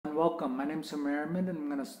welcome. My name is Augmented and I'm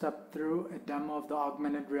going to step through a demo of the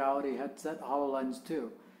augmented reality headset Hololens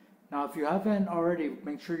 2. Now if you haven't already,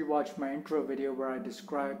 make sure you watch my intro video where I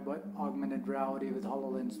describe what augmented reality with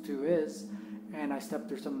Hololens 2 is, and I step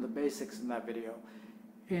through some of the basics in that video.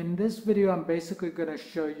 In this video I'm basically going to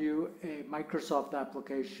show you a Microsoft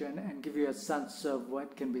application and give you a sense of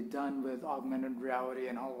what can be done with augmented reality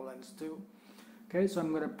and Hololens 2. Okay, so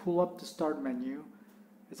I'm going to pull up the start menu.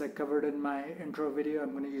 As I covered in my intro video,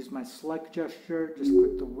 I'm going to use my select gesture. Just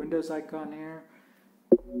click the Windows icon here,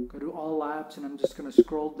 go to all apps, and I'm just going to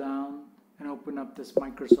scroll down and open up this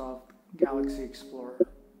Microsoft Galaxy Explorer.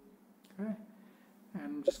 Okay, and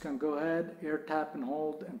I'm just going to go ahead, air tap and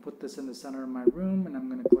hold, and put this in the center of my room, and I'm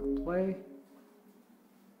going to click play.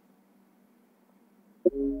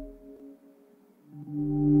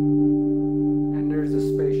 And there's the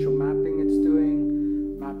spatial mapping it's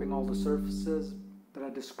doing, mapping all the surfaces that I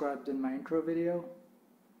described in my intro video.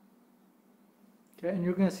 Okay, and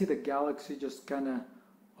you're going to see the galaxy just kind of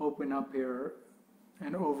open up here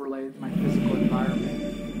and overlay my physical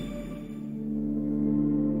environment.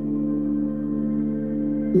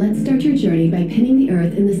 Let's start your journey by pinning the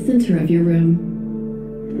Earth in the center of your room.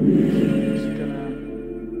 I'm just going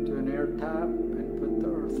to do an air tap and put the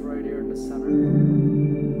Earth right here in the center.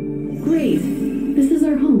 Great! This is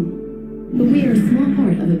our home. But we are a small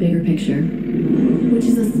part of a bigger picture, which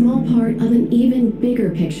is a small part of an even bigger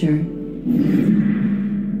picture.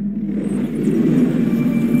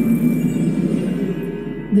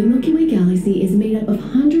 The Milky Way galaxy is made up of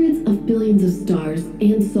hundreds of billions of stars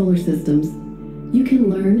and solar systems. You can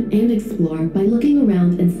learn and explore by looking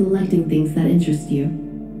around and selecting things that interest you.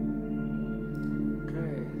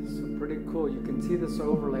 Okay, so pretty cool. You can see this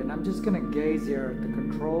overlay, and I'm just going to gaze here at the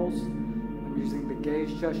controls. I'm using the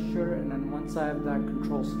gaze gesture, and then once I have that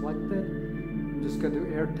control selected, I'm just going to do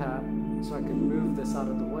air tap so I can move this out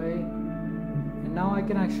of the way. And now I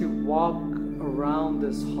can actually walk around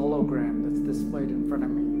this hologram that's displayed in front of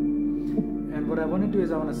me. And what I want to do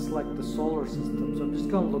is I want to select the solar system. So I'm just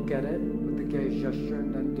going to look at it with the gaze gesture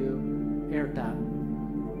and then do air tap.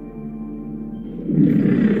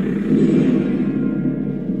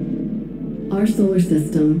 Our solar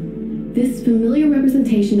system. This familiar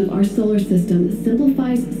representation of our solar system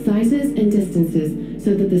simplifies sizes and distances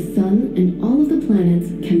so that the sun and all of the planets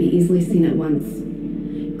can be easily seen at once.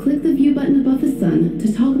 Click the view button above the sun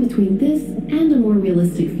to toggle between this and a more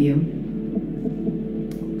realistic view.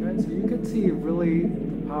 Okay, so you can see really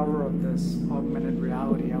the power of this augmented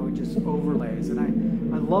reality, how it just overlays. And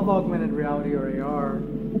I love augmented reality or AR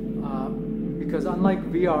because unlike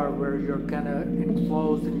VR where you're kind of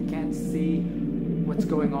enclosed and you can't see what's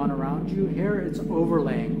going on around you, here it's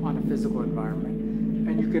overlaying on a physical environment,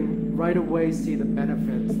 and you can right away see the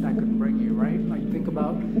benefits that could bring you, right? Like think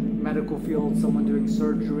about medical field, someone doing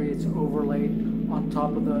surgery, it's overlaid on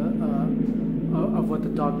top of of what the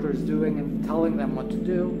doctor is doing and telling them what to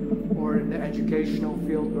do, or in the educational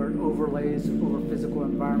field where it overlays over physical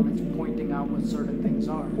environments, pointing out what certain things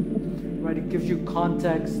are, right? It gives you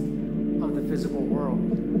context of the physical world.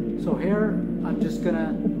 So here I'm just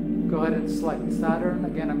gonna go ahead and select Saturn.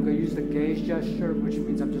 Again, I'm going to use the gaze gesture, which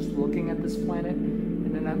means I'm just looking at this planet.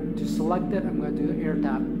 And then to select it, I'm going to do the air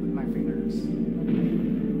tap with my fingers.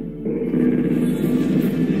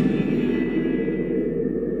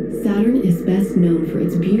 Saturn is best known for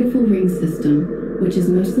its beautiful ring system, which is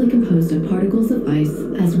mostly composed of particles of ice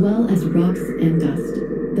as well as rocks and dust.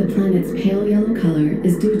 The planet's pale yellow color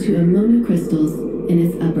is due to ammonia crystals in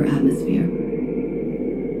its upper atmosphere.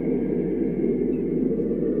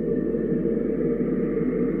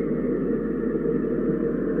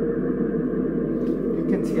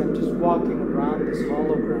 I'm just walking around this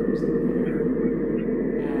holograms in here,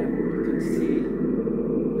 and you can see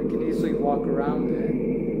we can easily walk around it.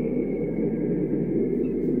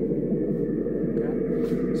 Okay,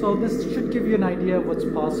 so this should give you an idea of what's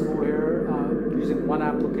possible here using one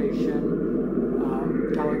application,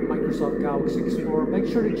 Microsoft Galaxy Explorer. Make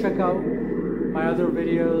sure to check out my other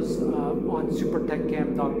videos on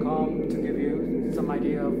supertechcam.com to give you some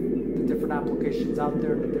idea of the different applications out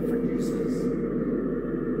there and the different uses.